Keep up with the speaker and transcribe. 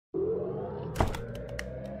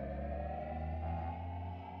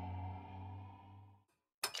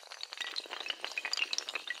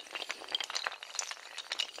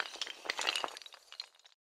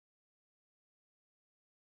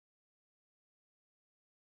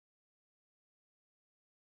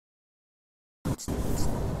We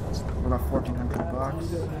got 1,400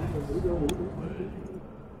 bucks.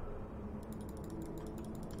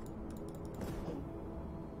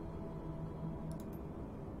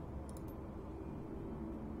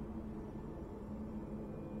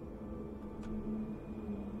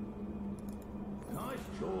 Nice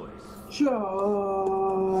choice.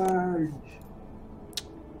 Charge!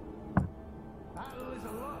 Battle is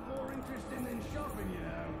a lot more interesting than shopping, you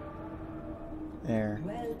know. There.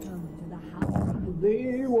 Welcome to the house.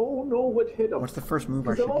 They won't know what hit them. What's the first move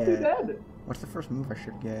I They'll should all be get? dead. What's the first move I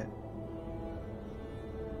should get?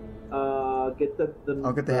 Get the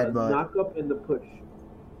I'll get the headbutt. knock up and the push.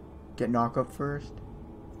 Get knock up first.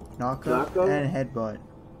 Knock up Knock up. and headbutt.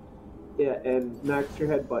 Yeah, and max your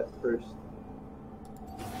headbutt first.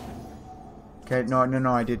 Okay,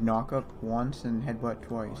 no, I did knock up once and headbutt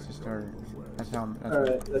twice to start. That's how.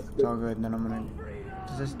 Alright, that's It's good. all good. And then I'm gonna. What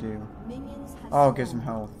does this do? Minions have Oh, it gives him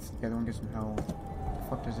health. The other one gives him health. What the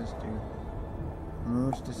fuck does this do?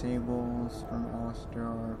 Removes disables from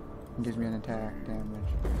Alistar and gives me an attack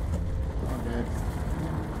damage. All good.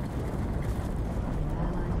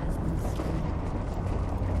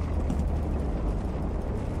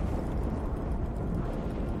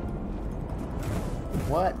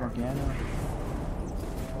 What? Morgana?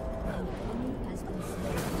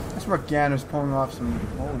 This Morgana's pulling off some.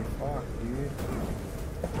 Holy fuck, dude.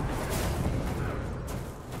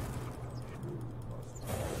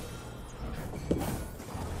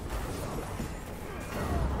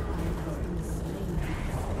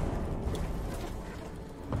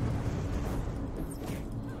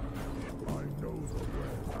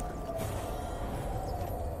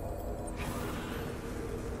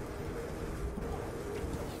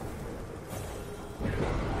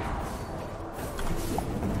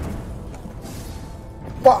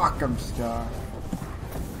 Fuck, I'm stuck.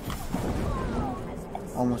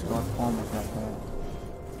 Almost got that.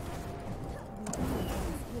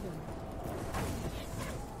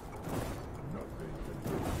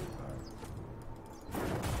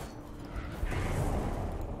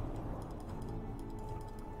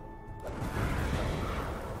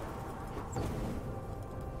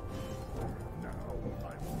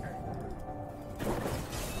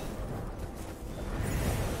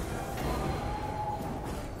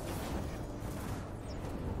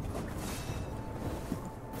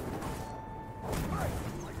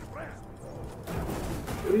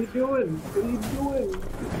 What are you doing? What are you doing?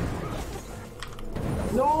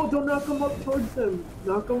 No, don't knock him up towards them.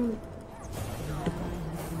 Knock him.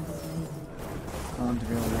 I want to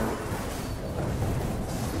be able to.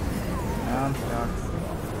 Now I'm stuck.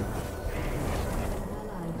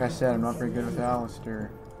 Like I said, I'm not very good with Alistar.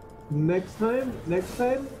 Next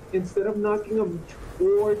time, instead of knocking him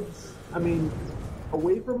towards,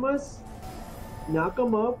 away from us, knock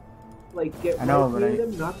him up. Like get I know, right but near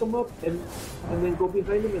them, knock them up, and then go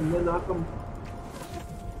behind them and then knock them.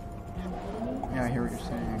 Yeah, I hear what you're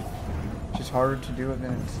saying. It's just harder to do it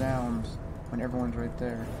than it sounds when everyone's right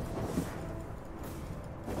there.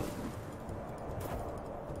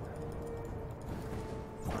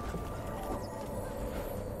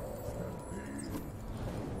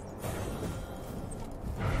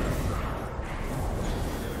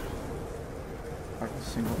 If I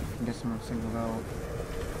can get someone singled out.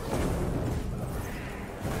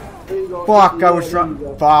 There you go. Fuck, Yeah, I was there trying. you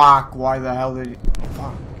go. Fuck, why the hell did he.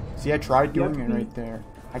 Fuck. See, I tried doing it right there.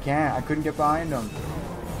 I can't. I couldn't get behind him.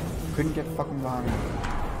 Couldn't get fucking behind him.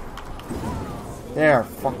 There,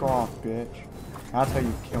 fuck off, bitch. That's how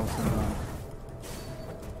you kill someone.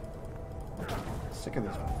 Sick of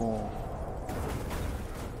this bull.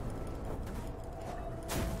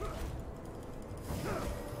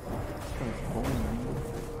 Sick of this bull, man.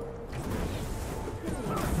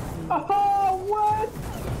 Oh, what?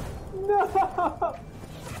 No!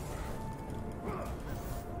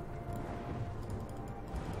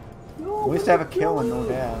 No, At least I have a kill and no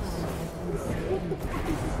deaths.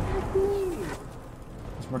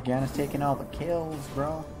 This Morgana's taking all the kills,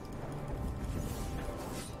 bro.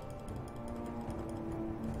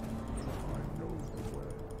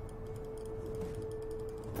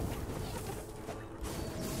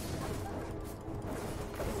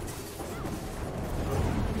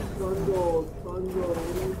 Sungo, what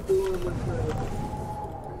are you doing with that?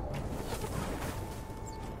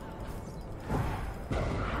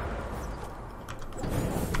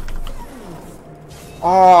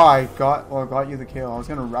 Oh, I got you the kill. I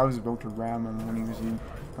was about to ram him when he was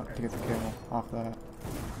to get the kill off that.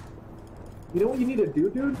 You know what you need to do,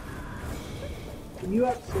 dude? You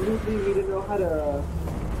absolutely need to know how to.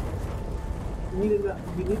 You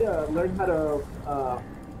need to learn how to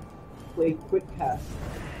play quick cast.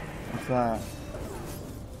 What's that?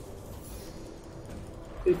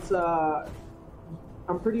 It's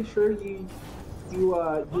I'm pretty sure you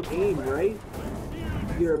aim, right?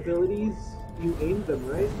 Your abilities, you aim them,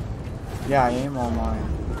 right? Yeah, I aim all mine.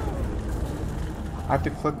 I have to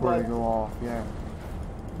click where they But- go off, yeah.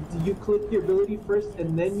 Do you click your ability first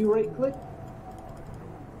and then you right click?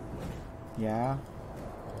 Yeah?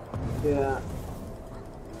 Yeah.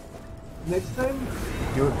 Next time?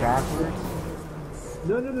 Do it backwards?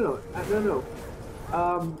 No.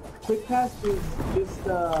 Quick cast is just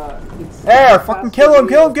it's Hey, fucking kill him,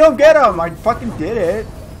 get him! I fucking did it!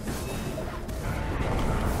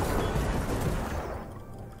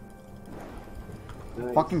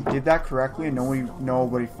 Nice. Fucking did that correctly and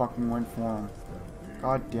nobody fucking went for him.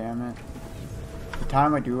 God damn it. The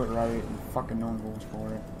time I do it right, and fucking no one goes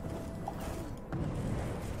for it.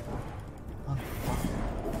 Shut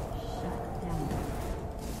down.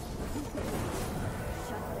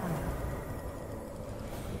 Shut down.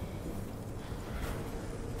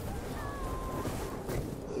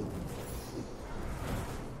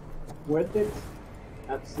 Worth it?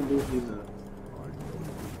 Absolutely not.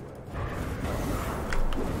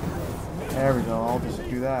 There we go, I'll just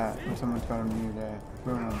do that when someone's got a new death.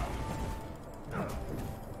 Boom.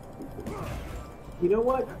 You know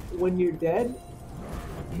what? When you're dead,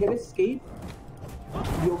 hit escape.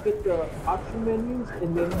 You'll get the option menus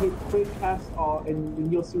and then hit quick cast all, and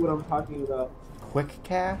then you'll see what I'm talking about. Quick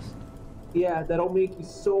cast? Yeah, that'll make you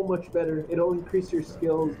so much better. It'll increase your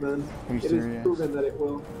skills, man. Are you It is serious? proven that it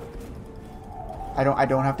will. I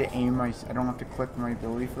don't have to aim I don't have to click my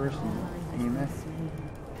ability first and aim it.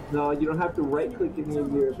 No, you don't have to right click any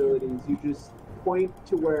of your abilities. You just point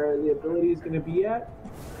to where the ability is going to be at,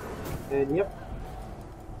 and yep.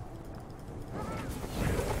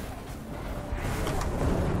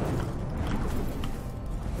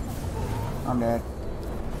 I'm dead.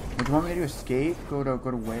 Would you want me to do escape? Go to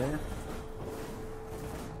where?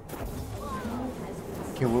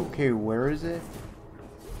 Okay, where is it?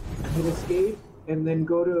 Hit escape, and then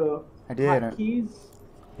go to I did. hotkeys.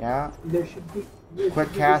 Yeah. There should be Quick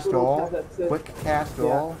this cast little all. tab that says- Quick cast Yeah.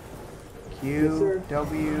 all. Yes, Q, sir.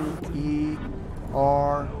 W, E,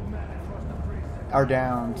 R are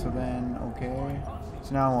down. So then, okay.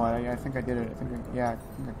 So now what? I think I did it. I think I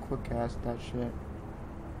quick cast that shit.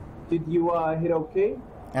 Did you hit OK?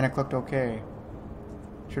 And I clicked OK.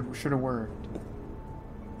 Should have worked.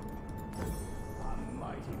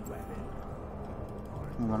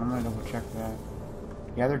 Hold on, I'm gonna double check that.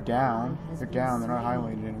 Yeah, they're down. They're down. They're not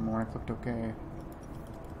highlighted anymore. I clicked OK. An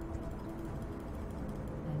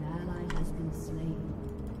ally has been slain.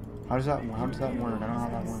 How does that work? I don't know how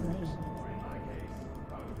that works.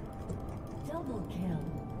 Double kill.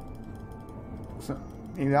 So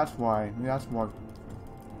maybe that's why.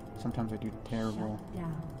 Sometimes I do terrible. Shut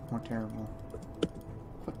down. More terrible.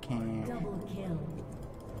 Fucking. Double kill.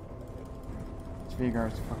 This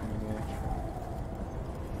Vigor's a fucking bitch.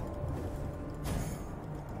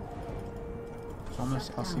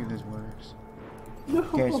 So I'll see if this works. No.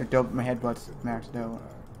 Okay, so my headbutt's maxed out.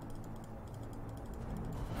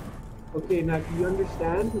 Okay, now do you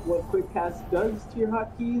understand what quick cast does to your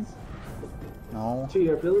hotkeys? No. To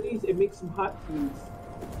your abilities? It makes them hotkeys.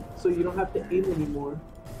 So you don't have to aim anymore.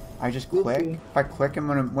 I just You'll click. see. If I click and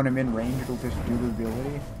when I'm in range, it'll just do the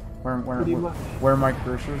ability. Pretty much. Where my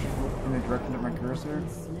cursor's in the direction of my cursor.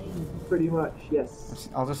 Slain. Pretty much, yes.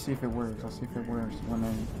 I'll just see if it works. I'll see if it works when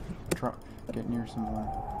I get near someone.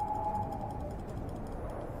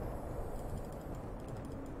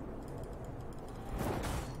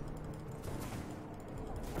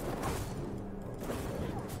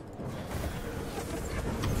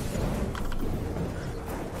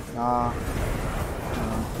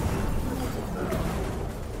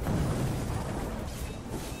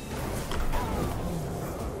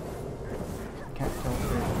 Can't tell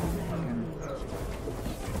if I can.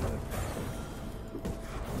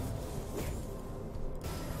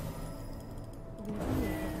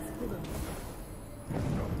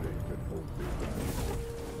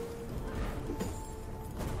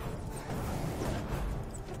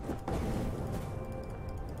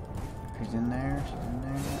 She's in there. She's in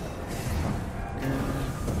there.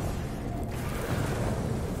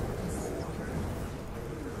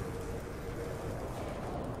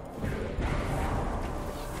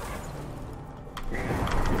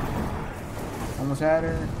 Almost had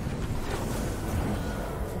her.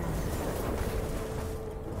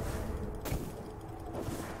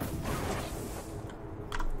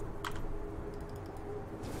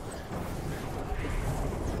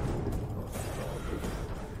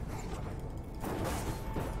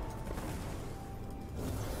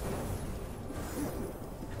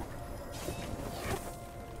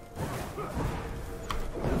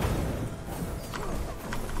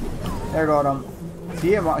 There, got him.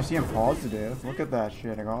 See him positive. Look at that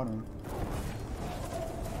shit. I got him.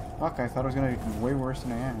 Fuck, I thought I was gonna be way worse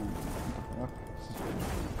than I am. What the fuck? This is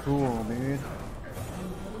cool, dude.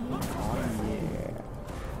 Oh, yeah.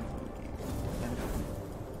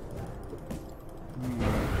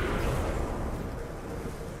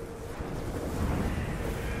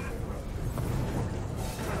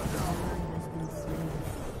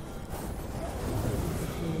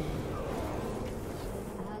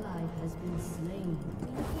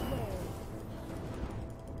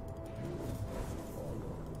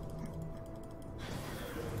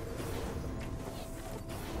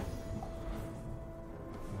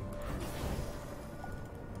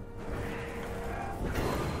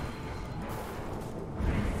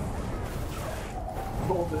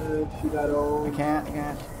 She got old. I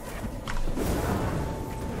can't.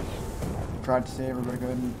 Tried to save her, but I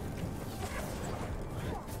couldn't.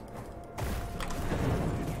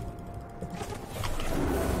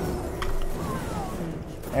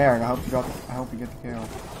 There, I hope you get the kill.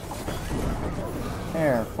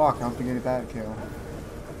 There, fuck, I hope you get that kill.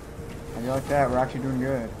 How do you like that? We're actually doing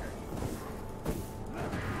good.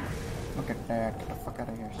 Look at that. Get the fuck out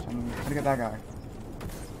of here, son. How to get that guy?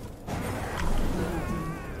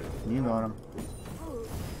 You got him.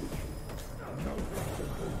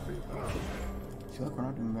 See, look, we're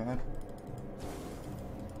not doing bad.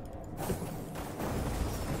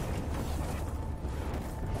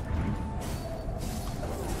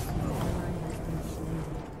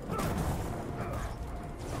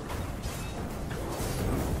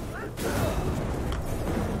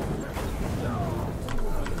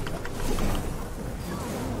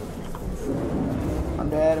 I'm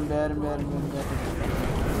dead.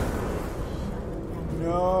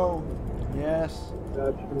 No. Yes.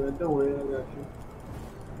 Got you, man. Don't worry, I got you.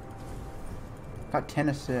 Got 10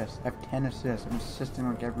 assists. I have 10 assists. I'm assisting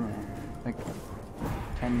like everyone. Like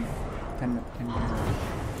 10 games. An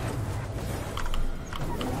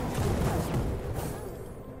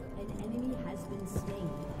enemy has been slain.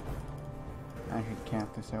 I should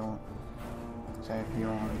camp this out. So I have heal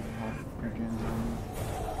on health regens on me.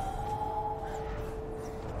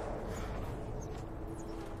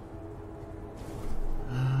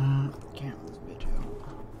 Camp this bitch out.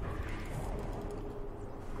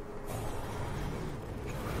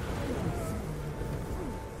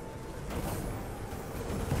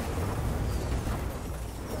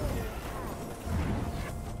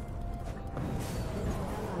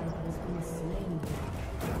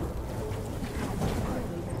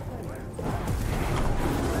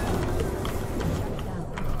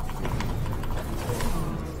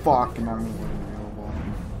 Fuck, and I'm available.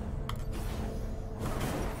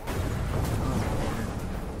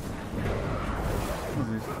 What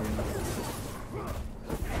is this thing?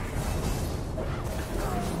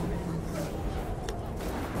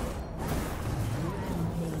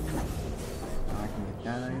 I can get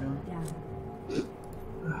that item.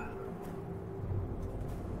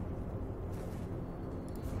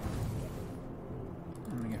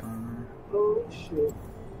 I'm gonna get armor. Oh shit.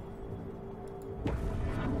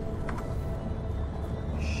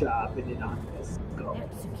 Sharpen it on this. Go.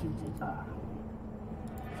 Executed.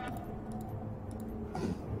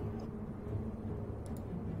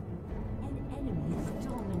 An enemy is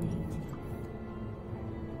dominating.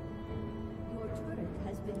 Your turret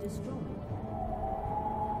has been destroyed.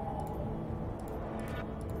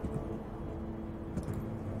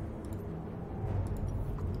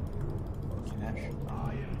 Cash.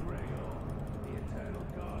 I am Gregor, the eternal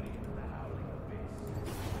guardian of the howling abyss.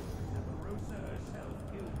 And Rosa herself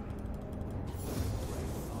killed me.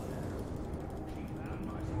 Great honor. She found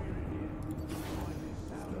my spirit here. I miss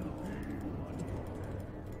out on all my daughter.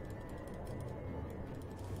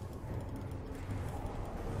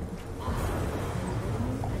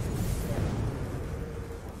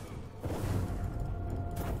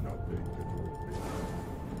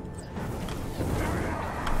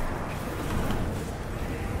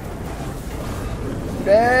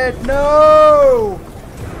 Dead! No!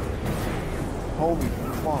 Holy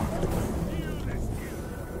fuck.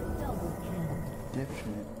 Double kill.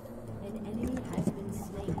 Dipshit. An enemy has been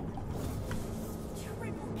slain.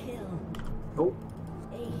 Triple kill. Nope.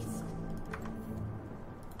 Ace.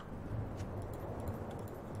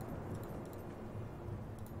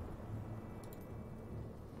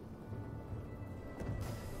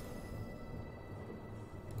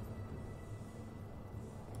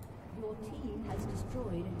 Your team has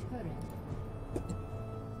destroyed a turret.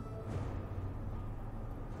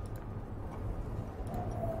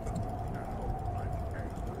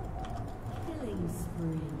 Killing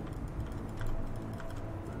spree.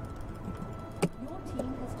 Your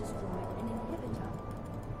team has destroyed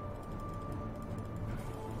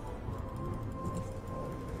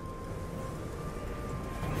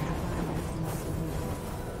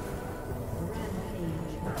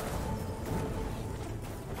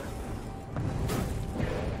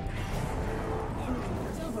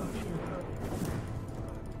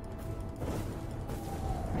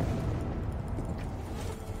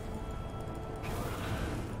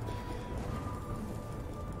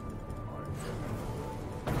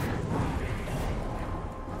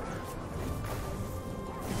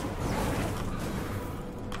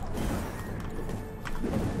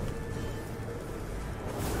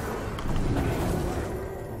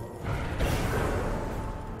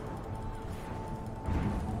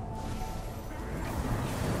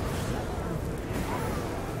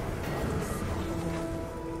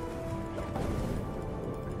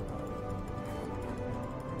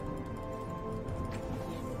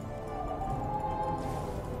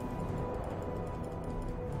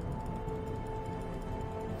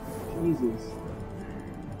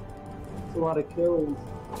It's a lot of kills.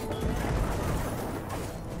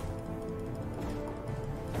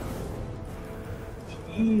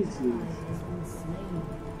 Jesus.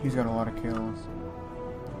 He's got a lot of kills.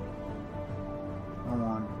 No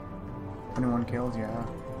one. 21 kills, yeah.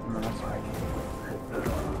 No, that's right.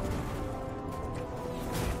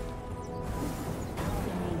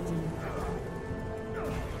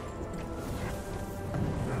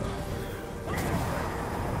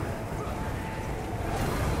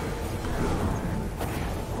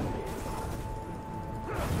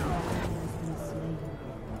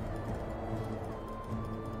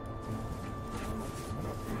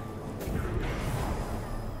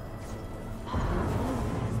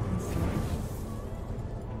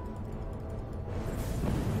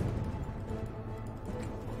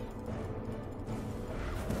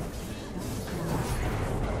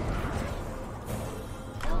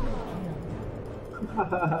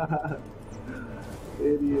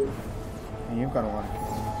 Idiot. And you've got a lot of kills.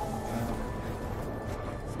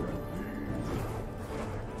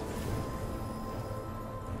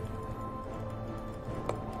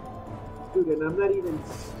 Dude, and I'm not even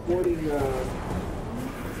sporting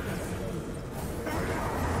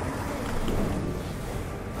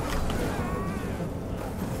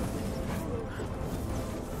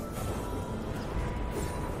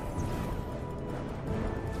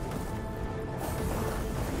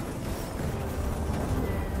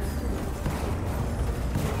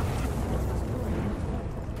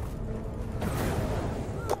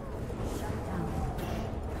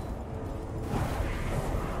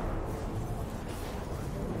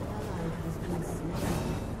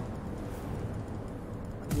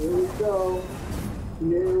Here we go.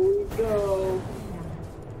 Here we go.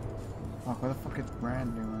 Oh, what the fuck is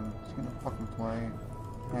Brand doing? He's gonna fucking play.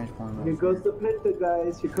 Yeah, he's playing Here right goes there. the Penta,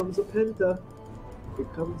 guys. Here comes a Penta. Here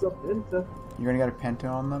comes a Penta. You're gonna get a Penta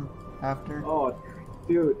on them after? Oh,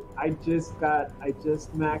 dude, I just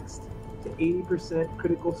maxed to 80%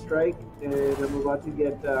 critical strike, and I'm about to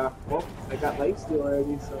get, well, I got lifesteal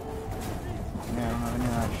already, so. Yeah, I don't have any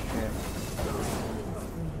of that shit.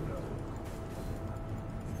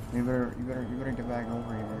 You better get back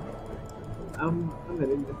over here. I'm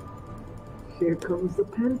in. Here comes the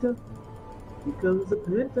Penta. Here comes the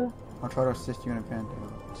Penta. I'll try to assist you in a Penta.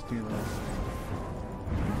 Let's do this.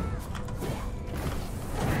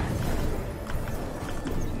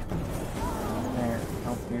 There,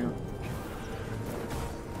 help you.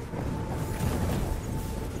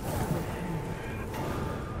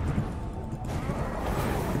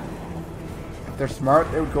 If they're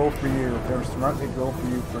smart, they would go for you. If they were smart, they'd go for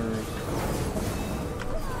you first.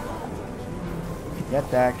 Get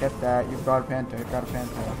that. You've got a Penta. You've got a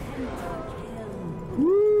Penta.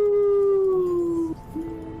 Woo!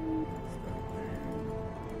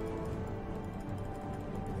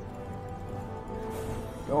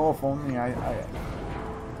 Oh, if only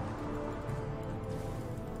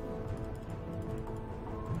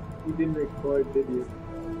You didn't record, did you?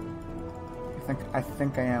 I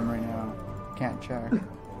think I am right now. Can't check.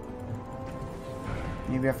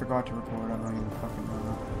 Maybe I forgot to record. I don't even fucking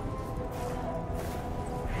know.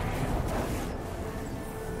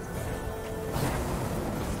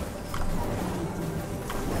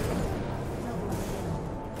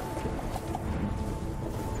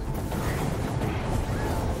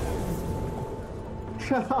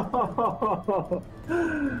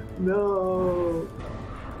 No.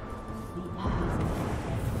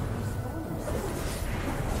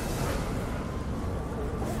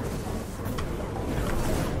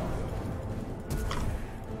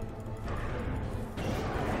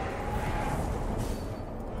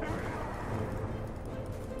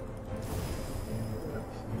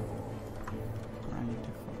 I need to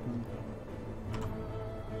fucking...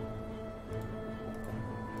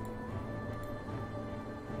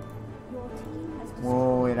 Your team has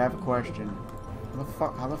Whoa, wait, I have a question.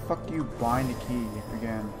 How the fuck do you bind a key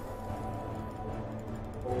again?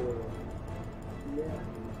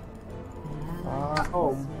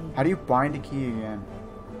 Oh. How do you bind a key again?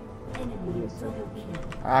 enemy double kill.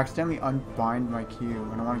 I accidentally unbind my queue,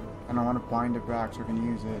 and I want to bind it back so I can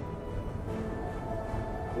use it.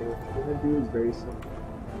 Okay, what you're gonna do is very simple.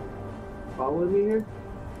 Follow me here.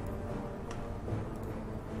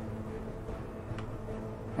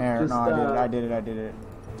 There, Just, no, I did it.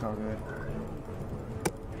 It's all good.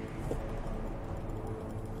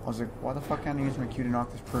 I was like, why the fuck can't I use my Q to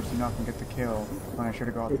knock this person up and get the kill when I should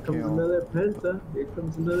have got Here the comes kill? another Penta. Here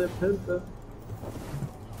comes another Penta.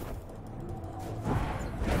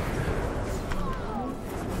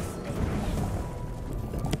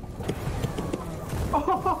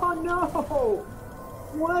 Oh no!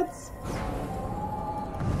 What?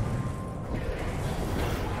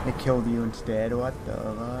 It killed you instead. What the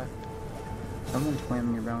fuck? Someone's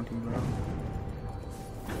claiming your bounty, bro.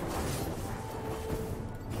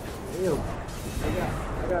 Ew.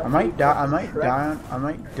 I might die. I might die. I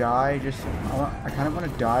might die. Just I kind of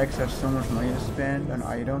want to die because I have so much money to spend on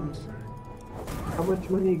items. How much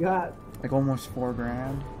money you got? Like almost 4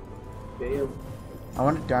 grand. Damn. I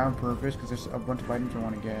want to die on purpose because there's a bunch of items I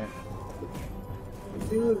want to get.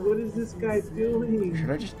 Dude, what is this guy doing? Should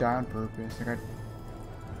I just die on purpose? Like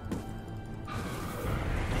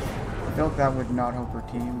I feel like that would not help our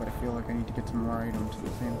team, but I feel like I need to get some more items at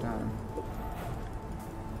the same time.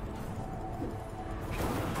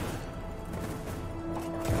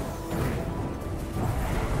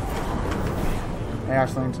 Hey, I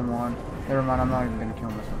slain someone. Never mind, I'm not even gonna kill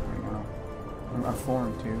myself right now. I'm 4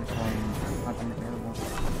 and 2, so I'm not doing terrible.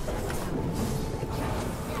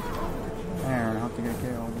 There, I have to get a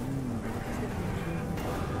kill.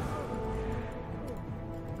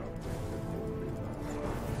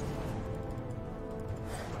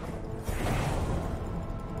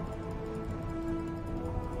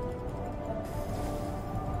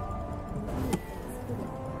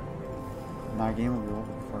 My game will be over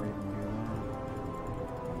before I even do that.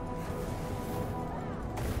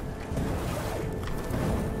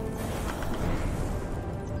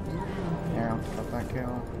 Yeah, I'll cut that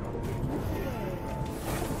kill.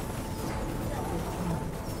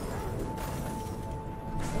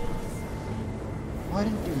 Oh, I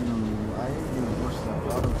didn't do worse than I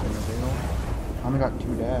thought I was gonna do. I only got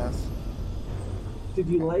 2 deaths. Did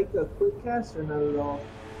you like a quick cast or not at all?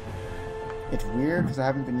 It's weird because I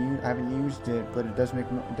haven't used it, but it does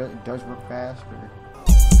work faster.